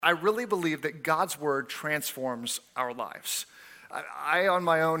I really believe that God's word transforms our lives. I, on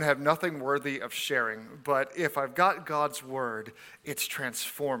my own, have nothing worthy of sharing, but if I've got God's word, it's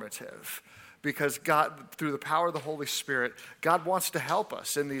transformative. Because God, through the power of the Holy Spirit, God wants to help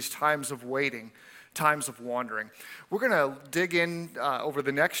us in these times of waiting, times of wandering. We're going to dig in over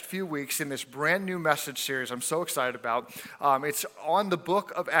the next few weeks in this brand new message series I'm so excited about. It's on the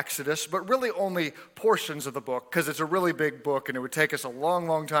book of Exodus, but really only portions of the book because it's a really big book and it would take us a long,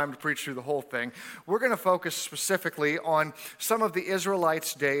 long time to preach through the whole thing. We're going to focus specifically on some of the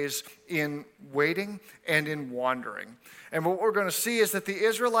Israelites' days in waiting and in wandering. And what we're going to see is that the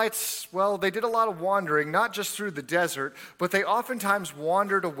Israelites, well, they did a lot of wandering, not just through the desert, but they oftentimes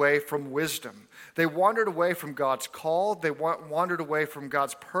wandered away from wisdom. They wandered away from God's call. They wandered away from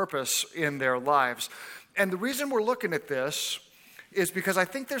God's purpose in their lives. And the reason we're looking at this is because I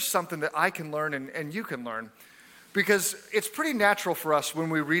think there's something that I can learn and you can learn. Because it's pretty natural for us when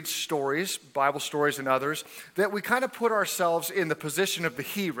we read stories, Bible stories and others, that we kind of put ourselves in the position of the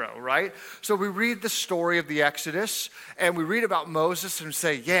hero, right? So we read the story of the Exodus, and we read about Moses and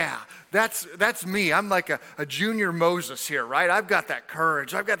say, yeah, that's me. I'm like a junior Moses here, right? I've got that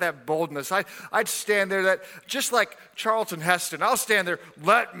courage. I've got that boldness. I'd stand there, that just like Charlton Heston, I'll stand there,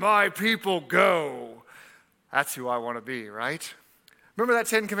 let my people go. That's who I want to be, right? Remember that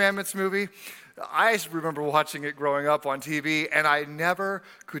Ten Commandments movie? I remember watching it growing up on TV, and I never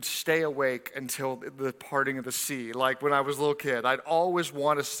could stay awake until the parting of the sea. Like when I was a little kid, I'd always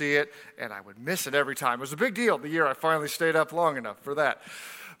want to see it, and I would miss it every time. It was a big deal the year I finally stayed up long enough for that.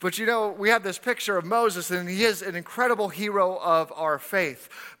 But you know, we have this picture of Moses, and he is an incredible hero of our faith.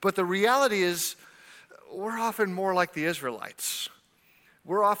 But the reality is, we're often more like the Israelites.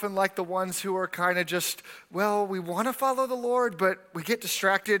 We're often like the ones who are kind of just, well, we want to follow the Lord, but we get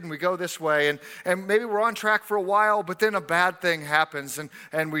distracted and we go this way. And maybe we're on track for a while, but then a bad thing happens.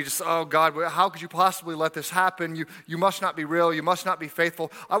 And we just, oh, God, how could you possibly let this happen? You must not be real. You must not be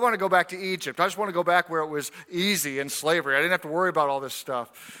faithful. I want to go back to Egypt. I just want to go back where it was easy in slavery. I didn't have to worry about all this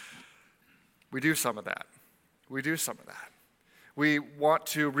stuff. We do some of that. We do some of that. We want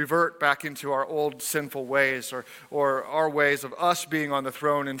to revert back into our old sinful ways or our ways of us being on the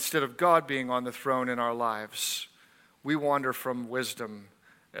throne instead of God being on the throne in our lives. We wander from wisdom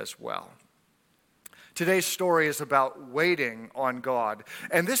as well. Today's story is about waiting on God.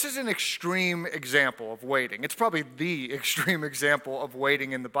 And this is an extreme example of waiting. It's probably the extreme example of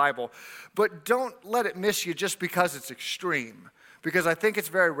waiting in the Bible. But don't let it miss you just because it's extreme, because I think it's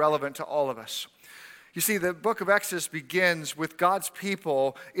very relevant to all of us. You see, the book of Exodus begins with God's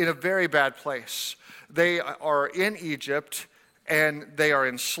people in a very bad place. They are in Egypt and they are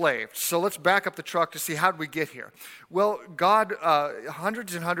enslaved. So let's back up the truck to see how did we get here. Well, God,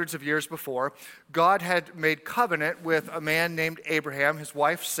 hundreds and hundreds of years before, God had made covenant with a man named Abraham, his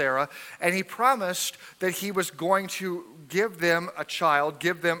wife Sarah, and he promised that he was going to give them a child,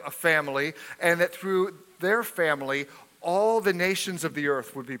 give them a family, and that through their family, all the nations of the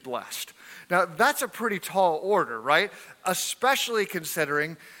earth would be blessed. Now, that's a pretty tall order, right? Especially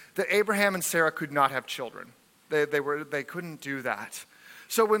considering that Abraham and Sarah could not have children. They couldn't do that.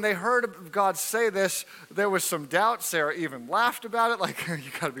 So when they heard of God say this, there was some doubt. Sarah even laughed about it, like, you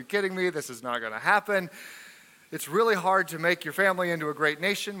gotta be kidding me, this is not gonna happen. It's really hard to make your family into a great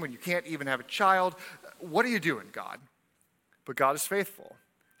nation when you can't even have a child. What are you doing, God? But God is faithful.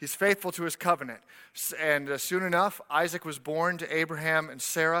 He's faithful to his covenant. And soon enough, Isaac was born to Abraham and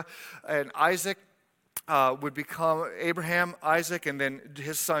Sarah. And Isaac would become Abraham, Isaac, and then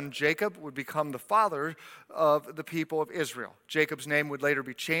his son Jacob would become the father of the people of Israel. Jacob's name would later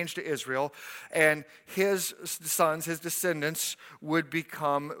be changed to Israel. And his sons, his descendants, would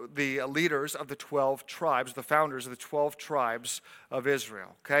become the leaders of the 12 tribes, the founders of the 12 tribes of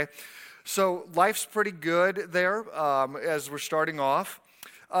Israel. Okay? So life's pretty good there as we're starting off.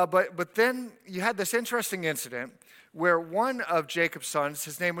 But then you had this interesting incident where one of Jacob's sons,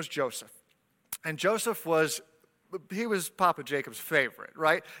 his name was Joseph. And Joseph was Papa Jacob's favorite,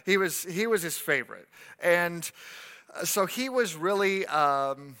 right? He was his favorite. And so he was really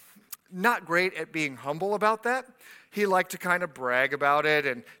not great at being humble about that. He liked to kind of brag about it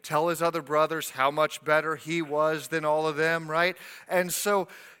and tell his other brothers how much better he was than all of them, right? And so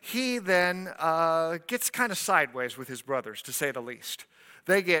he then gets kind of sideways with his brothers, to say the least.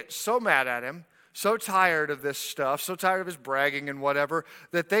 They get so mad at him, so tired of this stuff, so tired of his bragging and whatever,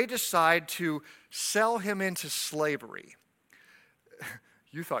 that they decide to sell him into slavery.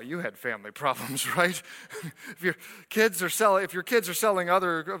 You thought you had family problems, right? If your kids are selling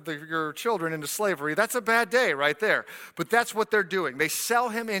other of your children into slavery, that's a bad day right there. But that's what they're doing. They sell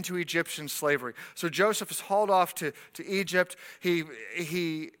him into Egyptian slavery. So Joseph is hauled off to Egypt. He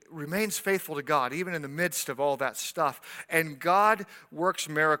remains faithful to God, even in the midst of all that stuff. And God works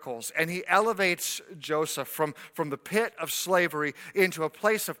miracles, and he elevates Joseph from the pit of slavery into a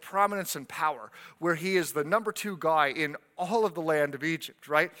place of prominence and power, where he is the number 2 guy in all of the land of Egypt,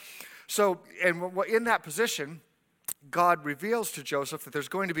 right? So, and in that position, God reveals to Joseph that there's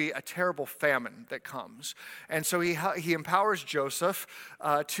going to be a terrible famine that comes. And so he empowers Joseph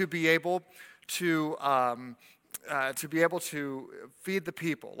to be able to feed the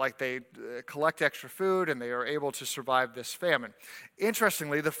people. Like they collect extra food and they are able to survive this famine.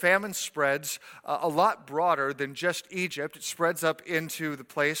 Interestingly, the famine spreads a lot broader than just Egypt. It spreads up into the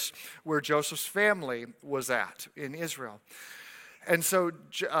place where Joseph's family was at in Israel. And so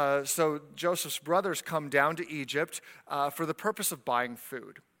Joseph's brothers come down to Egypt for the purpose of buying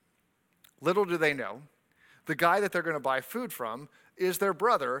food. Little do they know, the guy that they're going to buy food from is their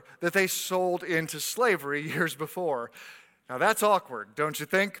brother that they sold into slavery years before. Now that's awkward, don't you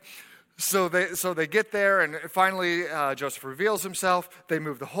think? So they get there, and finally Joseph reveals himself. They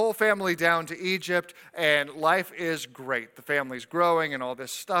move the whole family down to Egypt, and life is great. The family's growing, and all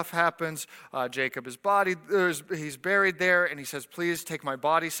this stuff happens. Jacob is he's buried there, and he says, "Please take my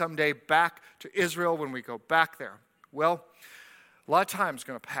body someday back to Israel when we go back there." Well, a lot of time's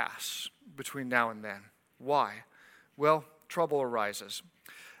going to pass between now and then. Why? Well, trouble arises.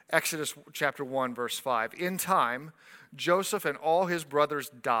 Exodus chapter 1, verse 5. In time, Joseph and all his brothers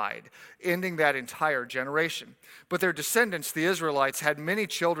died, ending that entire generation. But their descendants, the Israelites, had many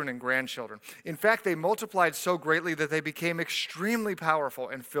children and grandchildren. In fact, they multiplied so greatly that they became extremely powerful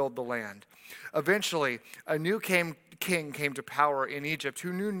and filled the land. Eventually, a new king came to power in Egypt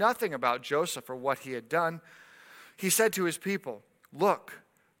who knew nothing about Joseph or what he had done. He said to his people, "Look,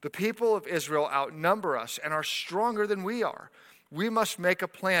 the people of Israel outnumber us and are stronger than we are. We must make a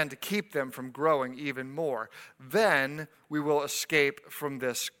plan to keep them from growing even more. Then they will escape from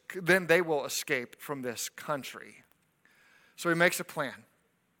this country." So he makes a plan.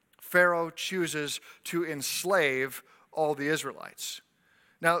 Pharaoh chooses to enslave all the Israelites.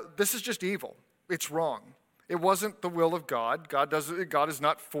 Now, this is just evil. It's wrong. It wasn't the will of God. God is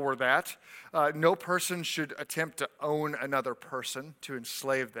not for that. No person should attempt to own another person, to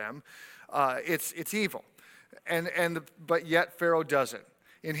enslave them. It's evil. But yet Pharaoh does it.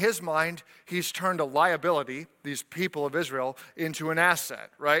 In his mind, he's turned a liability, these people of Israel, into an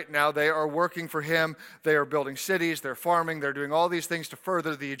asset, right? Now they are working for him. They are building cities. They're farming. They're doing all these things to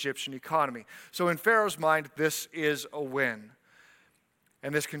further the Egyptian economy. So in Pharaoh's mind, this is a win.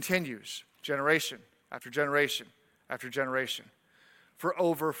 And this continues generation after generation after generation. For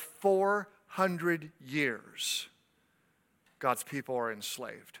over 400 years, God's people are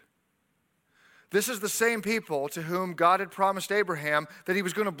enslaved. This is the same people to whom God had promised Abraham that he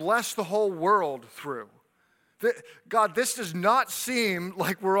was going to bless the whole world through. God, this does not seem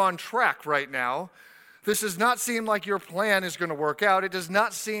like we're on track right now. This does not seem like your plan is going to work out. It does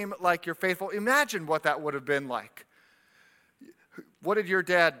not seem like you're faithful. Imagine what that would have been like. What did your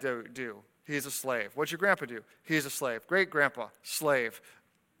dad do? He's a slave. What'd your grandpa do? He's a slave. Great-grandpa, slave.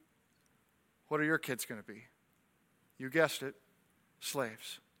 What are your kids going to be? You guessed it,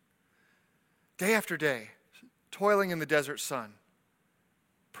 slaves. Day after day, toiling in the desert sun,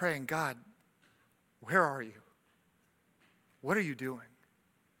 praying, "God, where are you? What are you doing?"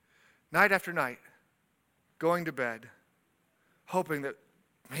 Night after night, going to bed, hoping that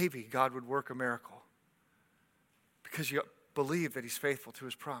maybe God would work a miracle because you believe that he's faithful to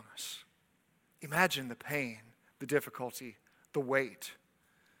his promise. Imagine the pain, the difficulty, the wait.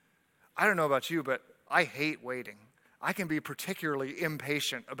 I don't know about you, but I hate waiting. I can be particularly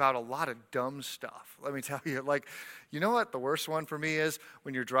impatient about a lot of dumb stuff. Let me tell you, you know what the worst one for me is?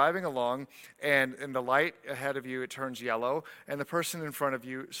 When you're driving along and in the light ahead of you, it turns yellow, and the person in front of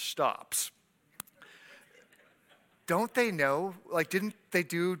you stops. Don't they know? Didn't they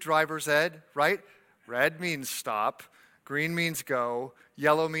do driver's ed, right? Red means stop. Green means go.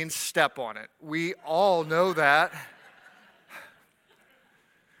 Yellow means step on it. We all know that.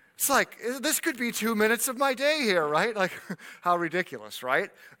 It's like, this could be 2 minutes of my day here, right? How ridiculous, right?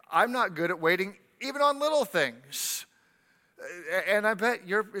 I'm not good at waiting even on little things. And I bet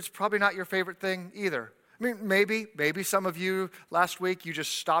it's probably not your favorite thing either. I mean, maybe some of you last week, you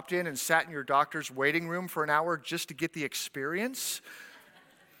just stopped in and sat in your doctor's waiting room for an hour just to get the experience.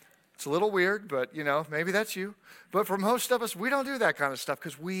 It's a little weird, but maybe that's you. But for most of us, we don't do that kind of stuff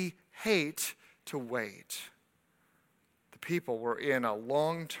because we hate to wait. The people were in a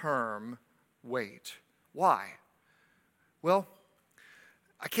long-term wait. Why? Well,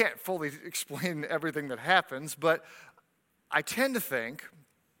 I can't fully explain everything that happens, but I tend to think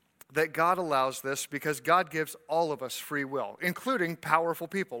that God allows this because God gives all of us free will, including powerful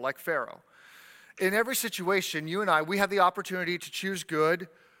people like Pharaoh. In every situation, you and I, we have the opportunity to choose good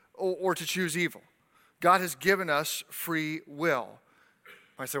or to choose evil. God has given us free will.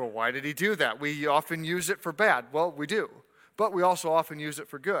 I say, well, why did he do that? We often use it for bad. Well, we do. But we also often use it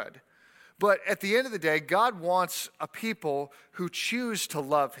for good. But at the end of the day, God wants a people who choose to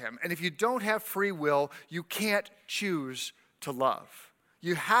love him. And if you don't have free will, you can't choose to love.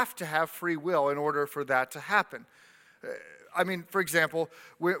 You have to have free will in order for that to happen. I mean, for example,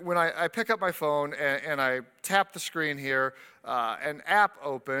 when I pick up my phone and I tap the screen here, an app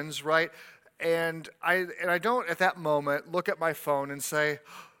opens, right? And I don't at that moment look at my phone and say,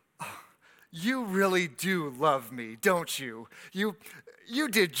 oh, you really do love me, don't you? You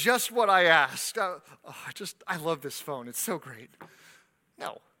did just what I asked. I love this phone. It's so great.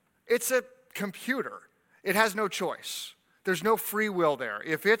 No, it's a computer. It has no choice. There's no free will there.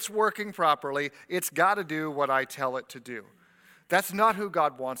 If it's working properly, it's got to do what I tell it to do. That's not who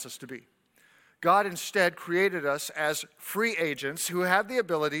God wants us to be. God instead created us as free agents who have the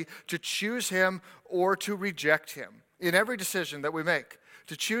ability to choose him or to reject him in every decision that we make.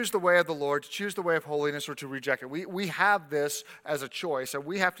 To choose the way of the Lord, to choose the way of holiness, or to reject it. We have this as a choice, and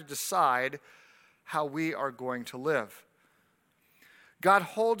we have to decide how we are going to live. God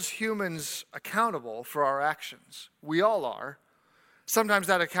holds humans accountable for our actions. We all are. Sometimes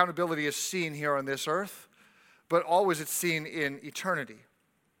that accountability is seen here on this earth, but always it's seen in eternity.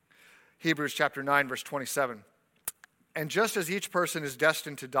 Hebrews chapter 9, verse 27. And just as each person is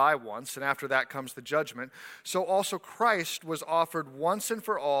destined to die once, and after that comes the judgment, so also Christ was offered once and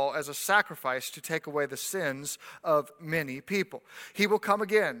for all as a sacrifice to take away the sins of many people. He will come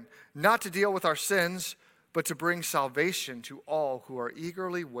again, not to deal with our sins, but to bring salvation to all who are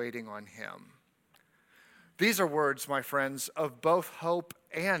eagerly waiting on him. These are words, my friends, of both hope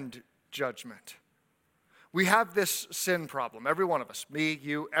and judgment. We have this sin problem, every one of us, me,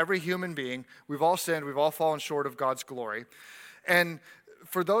 you, every human being. We've all sinned, we've all fallen short of God's glory. And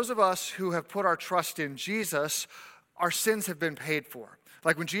for those of us who have put our trust in Jesus, our sins have been paid for.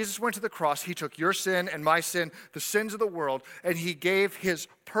 Like when Jesus went to the cross, he took your sin and my sin, the sins of the world, and he gave his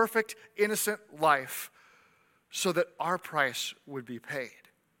perfect, innocent life so that our price would be paid.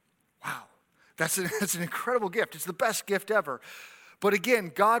 Wow, that's an incredible gift. It's the best gift ever. But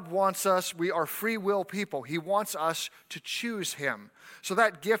again, God wants us, we are free will people. He wants us to choose him. So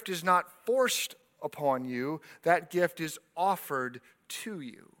that gift is not forced upon you. That gift is offered to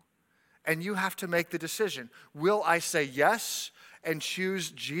you. And you have to make the decision. Will I say yes and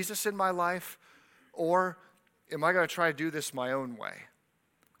choose Jesus in my life? Or am I going to try to do this my own way?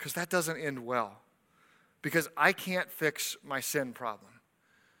 Because that doesn't end well. Because I can't fix my sin problem.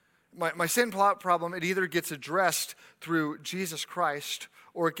 My sin problem, it either gets addressed through Jesus Christ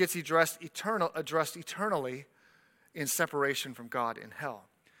or it gets addressed eternally in separation from God in hell.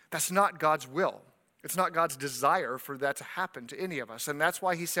 That's not God's will. It's not God's desire for that to happen to any of us. And that's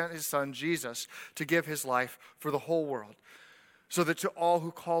why he sent his son Jesus to give his life for the whole world, so that to all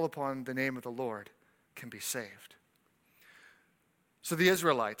who call upon the name of the Lord can be saved. So the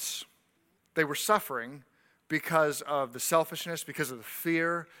Israelites, they were suffering because of the selfishness, because of the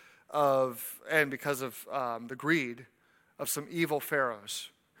fear, and because of the greed of some evil pharaohs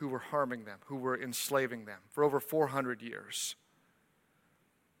who were harming them, who were enslaving them for over 400 years.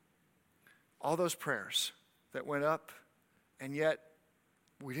 All those prayers that went up, and yet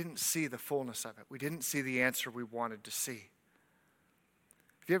we didn't see the fullness of it. We didn't see the answer we wanted to see.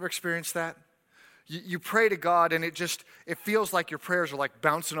 Have you ever experienced that? You pray to God and it feels like your prayers are like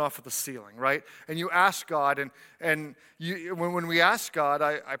bouncing off of the ceiling, right? And you ask God, and when we ask God,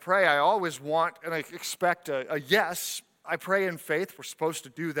 I pray, I always want and I expect a yes. I pray in faith. We're supposed to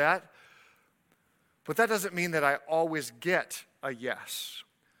do that. But that doesn't mean that I always get a yes.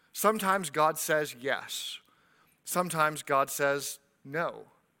 Sometimes God says yes. Sometimes God says no.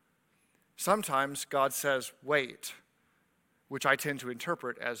 Sometimes God says wait, which I tend to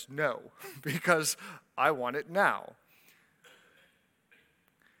interpret as no, because I want it now.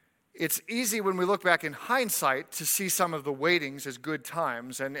 It's easy when we look back in hindsight to see some of the waitings as good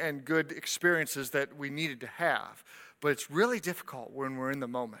times and good experiences that we needed to have. But it's really difficult when we're in the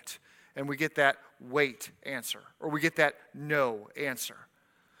moment and we get that wait answer or we get that no answer.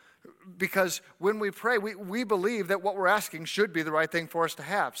 Because when we pray, we believe that what we're asking should be the right thing for us to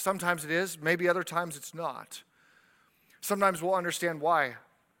have. Sometimes it is, maybe other times it's not. Sometimes we'll understand why,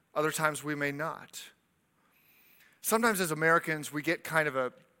 other times we may not. Sometimes as Americans, we get kind of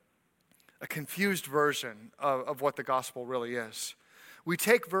a confused version of what the gospel really is. We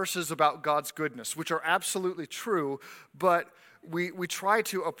take verses about God's goodness, which are absolutely true, but we try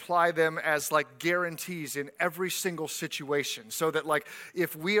to apply them as like guarantees in every single situation, so that like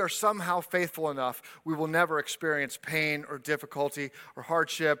if we are somehow faithful enough, we will never experience pain or difficulty or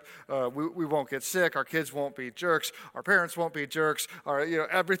hardship. We won't get sick. Our kids won't be jerks. Our parents won't be jerks.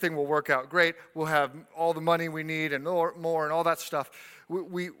 Everything will work out great. We'll have all the money we need and more and all that stuff.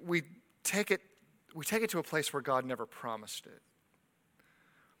 We take it to a place where God never promised it.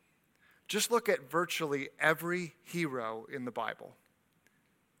 Just look at virtually every hero in the Bible.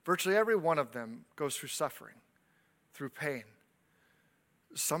 Virtually every one of them goes through suffering, through pain.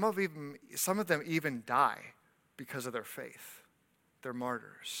 Some of them even die because of their faith. They're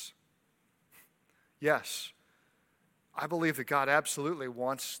martyrs. Yes, I believe that God absolutely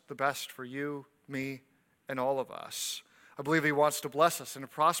wants the best for you, me, and all of us. I believe he wants to bless us and to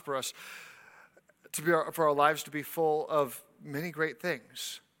prosper us, for our lives to be full of many great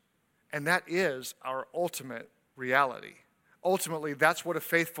things. And that is our ultimate reality. Ultimately, that's what a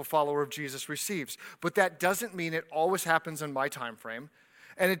faithful follower of Jesus receives. But that doesn't mean it always happens in my time frame,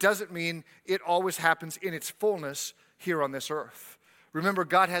 and it doesn't mean it always happens in its fullness here on this earth. Remember,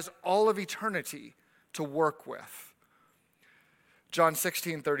 God has all of eternity to work with. John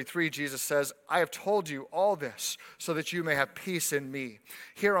 16:33, Jesus says, I have told you all this so that you may have peace in me.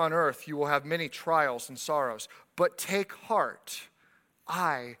 Here on earth you will have many trials and sorrows, but take heart,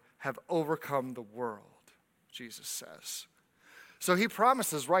 I have overcome the world, Jesus says. So he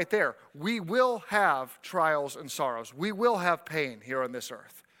promises right there, we will have trials and sorrows. We will have pain here on this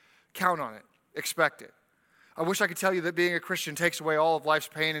earth. Count on it. Expect it. I wish I could tell you that being a Christian takes away all of life's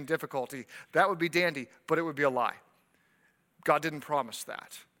pain and difficulty. That would be dandy, but it would be a lie. God didn't promise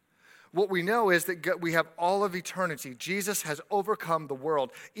that. What we know is that we have all of eternity. Jesus has overcome the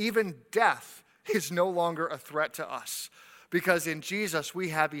world. Even death is no longer a threat to us. Because in Jesus, we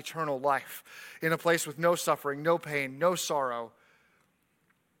have eternal life. In a place with no suffering, no pain, no sorrow,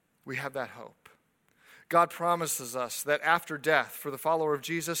 we have that hope. God promises us that after death, for the follower of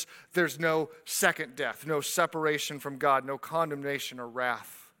Jesus, there's no second death, no separation from God, no condemnation or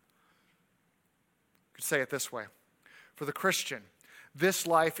wrath. You could say it this way. For the Christian, this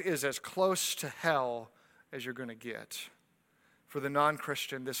life is as close to hell as you're going to get. For the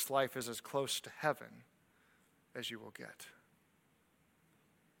non-Christian, this life is as close to heaven as you will get.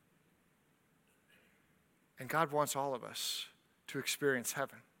 And God wants all of us to experience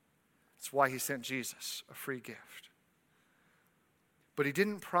heaven. That's why he sent Jesus, a free gift. But he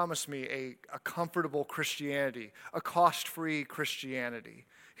didn't promise me a comfortable Christianity, a cost-free Christianity.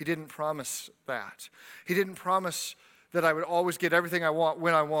 He didn't promise that. He didn't promise that I would always get everything I want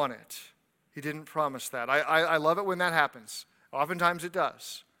when I want it. He didn't promise that. I love it when that happens. Oftentimes it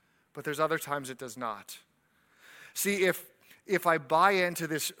does. But there's other times it does not. See, if I buy into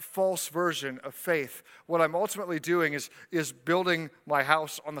this false version of faith, what I'm ultimately doing is building my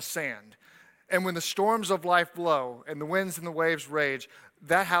house on the sand. And when the storms of life blow and the winds and the waves rage,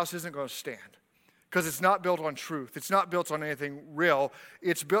 that house isn't going to stand. Because it's not built on truth. It's not built on anything real.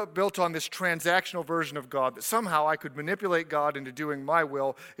 It's built on this transactional version of God that somehow I could manipulate God into doing my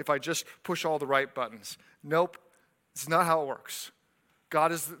will if I just push all the right buttons. Nope, it's not how it works.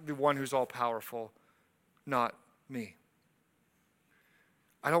 God is the one who's all powerful, not me.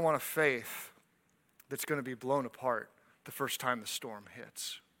 I don't want a faith that's going to be blown apart the first time the storm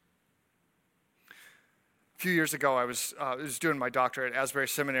hits. A few years ago, I was doing my doctorate at Asbury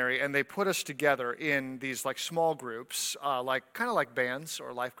Seminary, and they put us together in these like small groups, kind of like bands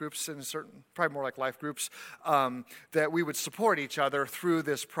or life groups, probably more like life groups, that we would support each other through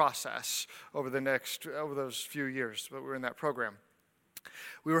this process over those few years that we were in that program.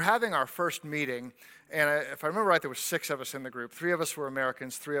 We were having our first meeting, and if I remember right, there were 6 of us in the group. 3 of us were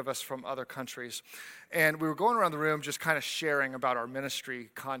Americans, 3 of us from other countries. And we were going around the room just kind of sharing about our ministry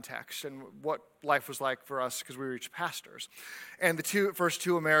context and what life was like for us because we were each pastors. And the first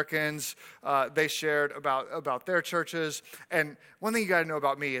two Americans, they shared about their churches. And one thing you got to know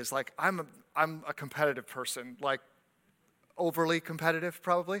about me is like I'm a competitive person, like overly competitive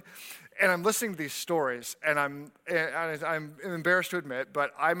probably. And I'm listening to these stories, and I'm embarrassed to admit,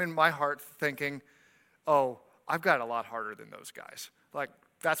 but I'm in my heart thinking, oh, I've got it a lot harder than those guys. Like,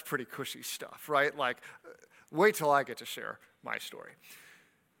 that's pretty cushy stuff, right? Like, wait till I get to share my story.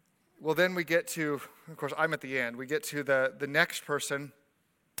 Well, then we get to, of course, I'm at the end. We get to the next person,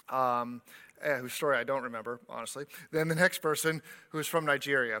 whose story I don't remember, honestly. Then the next person who was from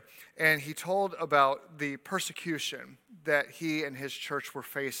Nigeria. And he told about the persecution that he and his church were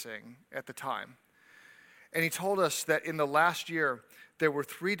facing at the time. And he told us that in the last year, there were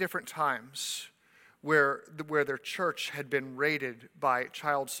 3 different times where their church had been raided by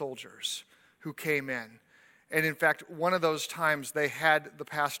child soldiers who came in. And in fact, one of those times they had the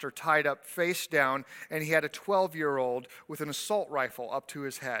pastor tied up face down, and he had a 12-year-old with an assault rifle up to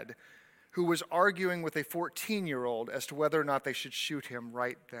his head who was arguing with a 14-year-old as to whether or not they should shoot him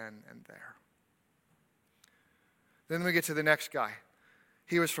right then and there. Then we get to the next guy.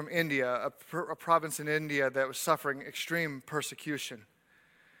 He was from India, a province in India that was suffering extreme persecution.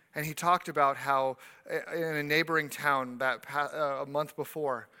 And he talked about how in a neighboring town a month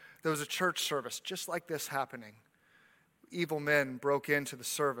before, there was a church service just like this happening. Evil men broke into the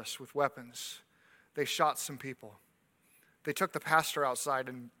service with weapons. They shot some people. They took the pastor outside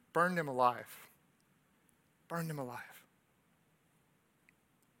and burned him alive. Burned him alive.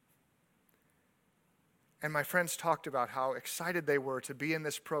 And my friends talked about how excited they were to be in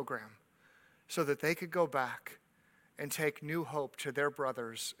this program so that they could go back and take new hope to their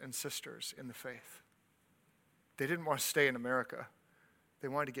brothers and sisters in the faith. They didn't want to stay in America. They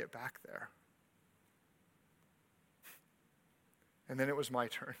wanted to get back there. And then it was my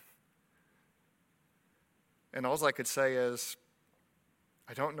turn. And all I could say is,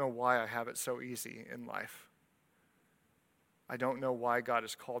 I don't know why I have it so easy in life. I don't know why God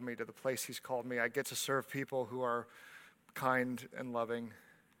has called me to the place he's called me. I get to serve people who are kind and loving.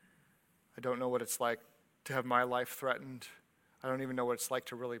 I don't know what it's like to have my life threatened. I don't even know what it's like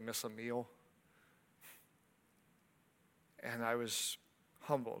to really miss a meal. And I was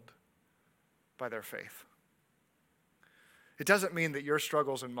humbled by their faith. It doesn't mean that your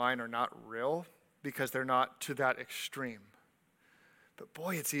struggles and mine are not real, because they're not to that extreme. But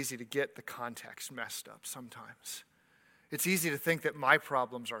boy, it's easy to get the context messed up sometimes. It's easy to think that my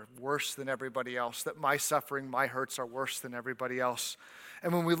problems are worse than everybody else, that my suffering, my hurts are worse than everybody else.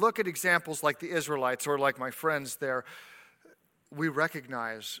 And when we look at examples like the Israelites or like my friends there, we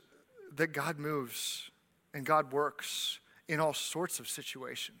recognize that God moves and God works in all sorts of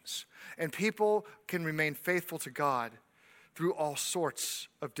situations. And people can remain faithful to God through all sorts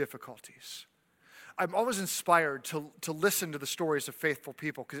of difficulties. I'm always inspired to listen to the stories of faithful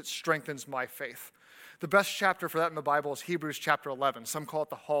people because it strengthens my faith. The best chapter for that in the Bible is Hebrews chapter 11. Some call it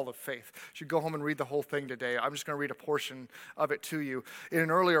the Hall of Faith. You should go home and read the whole thing today. I'm just going to read a portion of it to you. In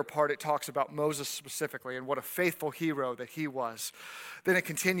an earlier part, it talks about Moses specifically and what a faithful hero that he was. Then it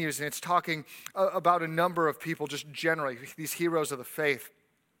continues, and it's talking about a number of people just generally, these heroes of the faith.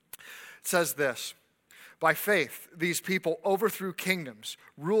 It says this: by faith, these people overthrew kingdoms,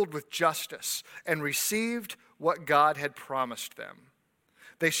 ruled with justice, and received what God had promised them.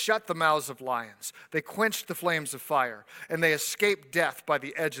 They shut the mouths of lions. They quenched the flames of fire, and they escaped death by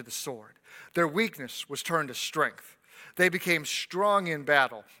the edge of the sword. Their weakness was turned to strength. They became strong in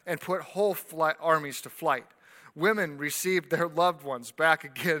battle and put whole armies to flight. Women received their loved ones back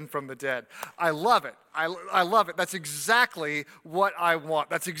again from the dead. I love it. I love it. That's exactly what I want.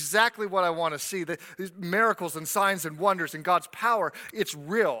 That's exactly what I want to see. These miracles and signs and wonders and God's power, it's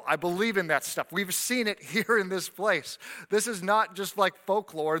real. I believe in that stuff. We've seen it here in this place. This is not just like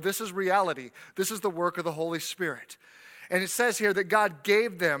folklore. This is reality. This is the work of the Holy Spirit. And it says here that God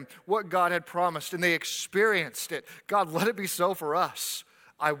gave them what God had promised, and they experienced it. God, let it be so for us.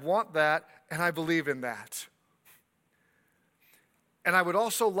 I want that, and I believe in that. And I would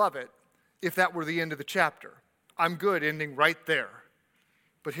also love it if that were the end of the chapter. I'm good ending right there.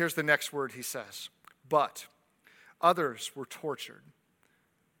 But here's the next word he says. But others were tortured,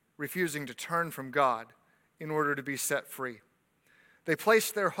 refusing to turn from God in order to be set free. They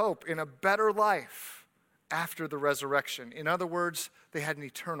placed their hope in a better life after the resurrection. In other words, they had an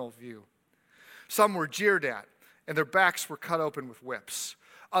eternal view. Some were jeered at, and their backs were cut open with whips.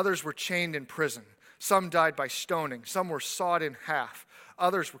 Others were chained in prison. Some died by stoning. Some were sawed in half.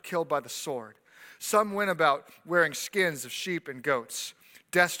 Others were killed by the sword. Some went about wearing skins of sheep and goats,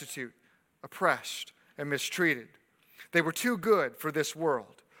 destitute, oppressed, and mistreated. They were too good for this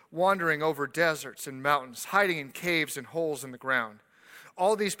world, wandering over deserts and mountains, hiding in caves and holes in the ground.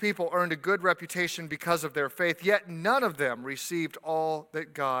 All these people earned a good reputation because of their faith, yet none of them received all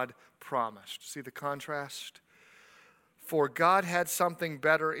that God promised. See the contrast? For God had something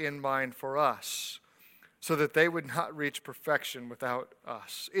better in mind for us, so that they would not reach perfection without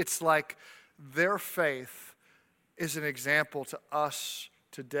us. It's like their faith is an example to us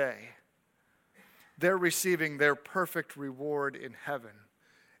today. They're receiving their perfect reward in heaven.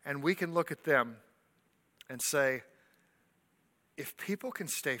 And we can look at them and say, if people can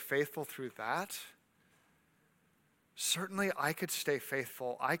stay faithful through that, certainly I could stay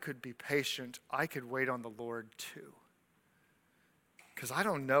faithful. I could be patient. I could wait on the Lord too. Because I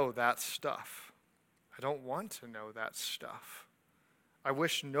don't know that stuff. I don't want to know that stuff. I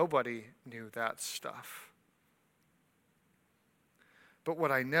wish nobody knew that stuff. But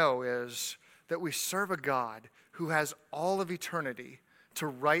what I know is that we serve a God who has all of eternity to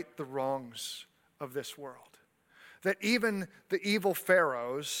right the wrongs of this world. That even the evil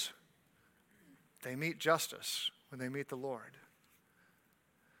pharaohs, they meet justice when they meet the Lord.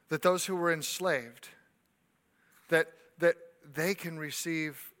 That those who were enslaved, that they can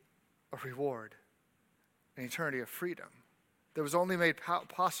receive a reward, an eternity of freedom that was only made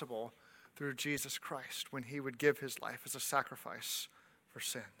possible through Jesus Christ when he would give his life as a sacrifice for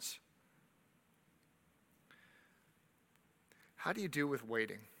sins. How do you do with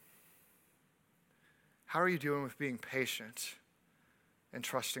waiting? How are you doing with being patient and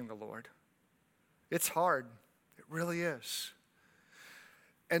trusting the Lord? It's hard. It really is.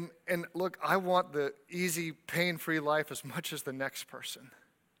 And look, I want the easy, pain-free life as much as the next person.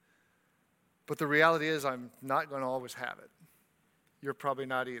 But the reality is I'm not going to always have it. You're probably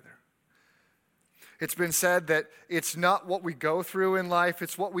not either. It's been said that it's not what we go through in life,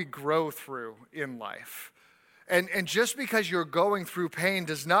 it's what we grow through in life. And just because you're going through pain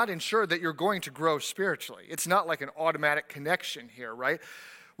does not ensure that you're going to grow spiritually. It's not like an automatic connection here, right?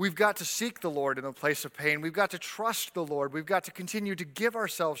 We've got to seek the Lord in the place of pain. We've got to trust the Lord. We've got to continue to give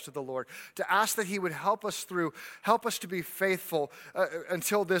ourselves to the Lord, to ask that he would help us to be faithful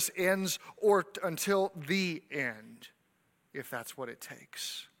until this ends or until the end, if that's what it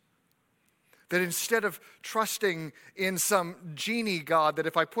takes. That instead of trusting in some genie God, that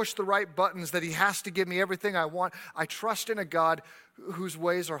if I push the right buttons, that he has to give me everything I want, I trust in a God whose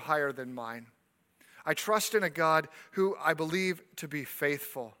ways are higher than mine. I trust in a God who I believe to be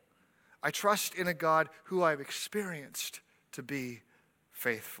faithful. I trust in a God who I've experienced to be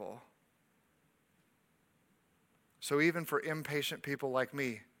faithful. So even for impatient people like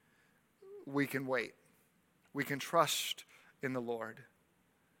me, we can wait. We can trust in the Lord.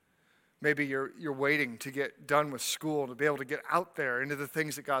 Maybe you're waiting to get done with school, to be able to get out there into the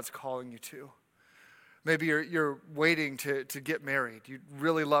things that God's calling you to. Maybe you're waiting to get married. You'd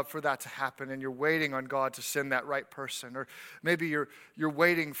really love for that to happen, and you're waiting on God to send that right person. Or maybe you're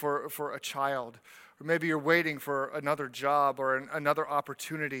waiting for a child. Or maybe you're waiting for another job or another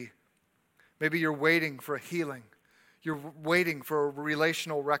opportunity. Maybe you're waiting for a healing. You're waiting for a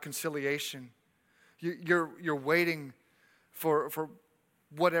relational reconciliation. You're waiting for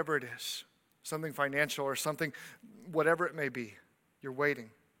whatever it is, something financial or something, whatever it may be. You're waiting.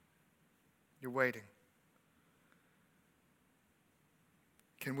 You're waiting.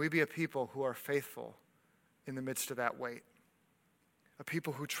 Can we be a people who are faithful in the midst of that wait? A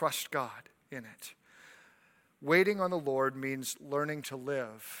people who trust God in it. Waiting on the Lord means learning to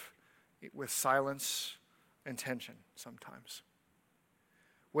live with silence and tension sometimes.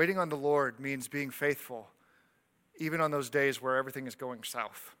 Waiting on the Lord means being faithful even on those days where everything is going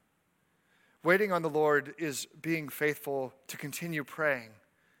south. Waiting on the Lord is being faithful to continue praying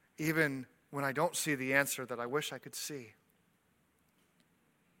even when I don't see the answer that I wish I could see.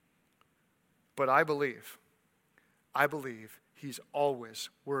 But I believe he's always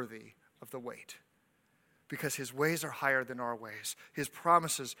worthy of the wait, because his ways are higher than our ways. His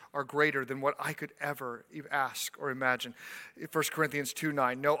promises are greater than what I could ever ask or imagine. 1 Corinthians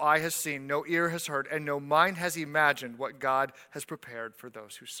 2:9, no eye has seen, no ear has heard, and no mind has imagined what God has prepared for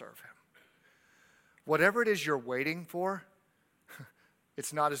those who serve him. Whatever it is you're waiting for,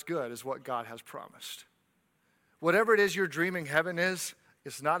 it's not as good as what God has promised. Whatever it is you're dreaming heaven is,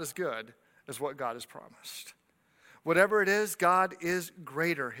 it's not as good as what God has promised. Whatever it is, God is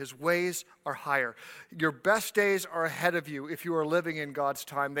greater. His ways are higher. Your best days are ahead of you if you are living in God's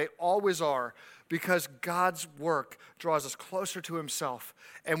time. They always are, because God's work draws us closer to himself,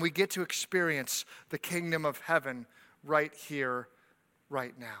 and we get to experience the kingdom of heaven right here,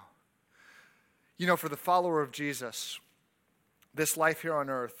 right now. You know, for the follower of Jesus, this life here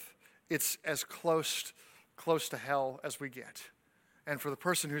on earth, it's as close to hell as we get. And for the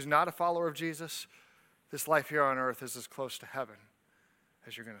person who's not a follower of Jesus, this life here on earth is as close to heaven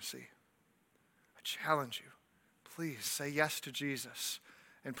as you're going to see. I challenge you, please say yes to Jesus,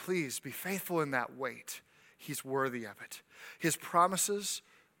 and please be faithful in that wait. He's worthy of it. His promises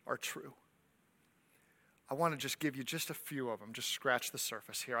are true. I want to just give you just a few of them, just scratch the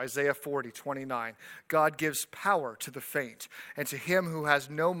surface here. Isaiah 40:29, God gives power to the faint, and to him who has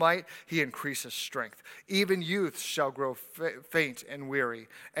no might, he increases strength. Even youths shall grow faint and weary,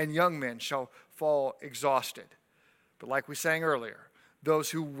 and young men shall fall exhausted. But like we sang earlier,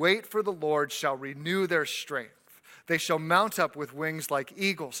 those who wait for the Lord shall renew their strength. They shall mount up with wings like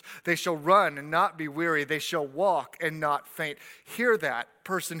eagles. They shall run and not be weary. They shall walk and not faint. Hear that,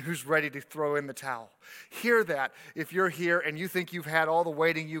 person who's ready to throw in the towel. Hear that if you're here and you think you've had all the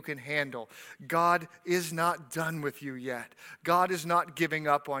waiting you can handle. God is not done with you yet. God is not giving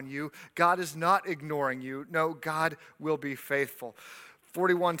up on you. God is not ignoring you. No, God will be faithful.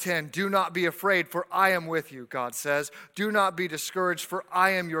 41:10, do not be afraid, for I am with you, God says. Do not be discouraged, for I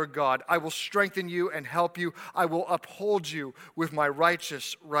am your God. I will strengthen you and help you. I will uphold you with my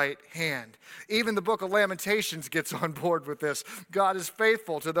righteous right hand. Even the book of Lamentations gets on board with this. God is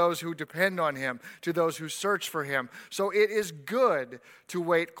faithful to those who depend on him, to those who search for him. So it is good to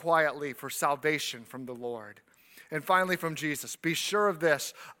wait quietly for salvation from the Lord. And finally from Jesus, be sure of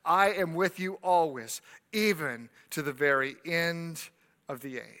this, I am with you always, even to the very end of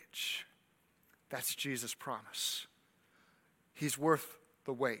the age. That's Jesus' promise. He's worth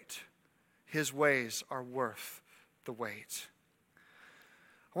the wait. His ways are worth the wait.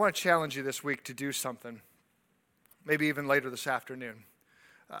 I want to challenge you this week to do something, maybe even later this afternoon.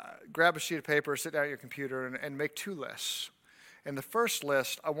 Grab a sheet of paper, sit down at your computer, and make 2 lists. In the first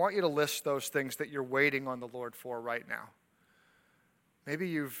list, I want you to list those things that you're waiting on the Lord for right now. Maybe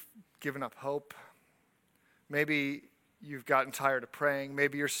you've given up hope. Maybe you've gotten tired of praying.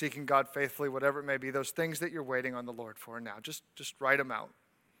 Maybe you're seeking God faithfully, whatever it may be, those things that you're waiting on the Lord for now. Just write them out.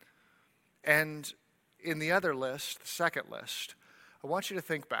 And in the other list, the second list, I want you to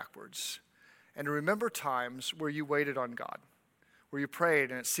think backwards and remember times where you waited on God, where you prayed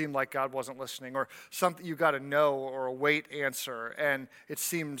and it seemed like God wasn't listening, or something you got a no or a wait answer and it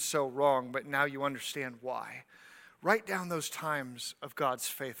seemed so wrong, but now you understand why. Write down those times of God's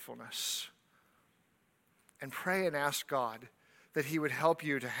faithfulness. And pray and ask God that he would help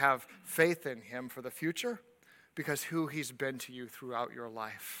you to have faith in him for the future because who he's been to you throughout your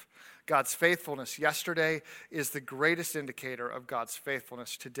life. God's faithfulness yesterday is the greatest indicator of God's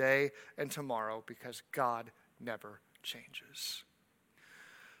faithfulness today and tomorrow because God never changes.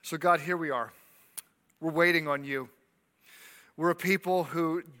 So God, here we are. We're waiting on you. We're a people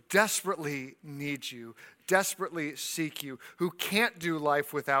who desperately need you, desperately seek you, who can't do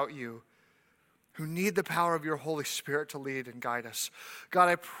life without you, who need the power of your Holy Spirit to lead and guide us. God,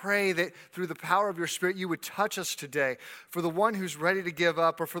 I pray that through the power of your Spirit, you would touch us today. For the one who's ready to give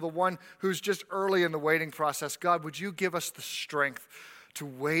up or for the one who's just early in the waiting process, God, would you give us the strength to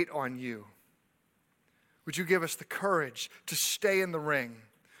wait on you? Would you give us the courage to stay in the ring?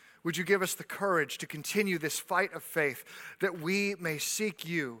 Would you give us the courage to continue this fight of faith that we may seek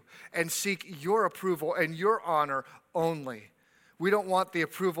you and seek your approval and your honor only? We don't want the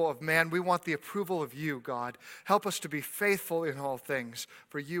approval of man. We want the approval of you, God. Help us to be faithful in all things,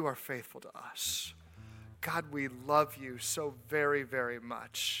 for you are faithful to us. God, we love you so very, very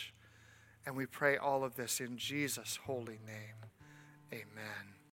much. And we pray all of this in Jesus' holy name. Amen.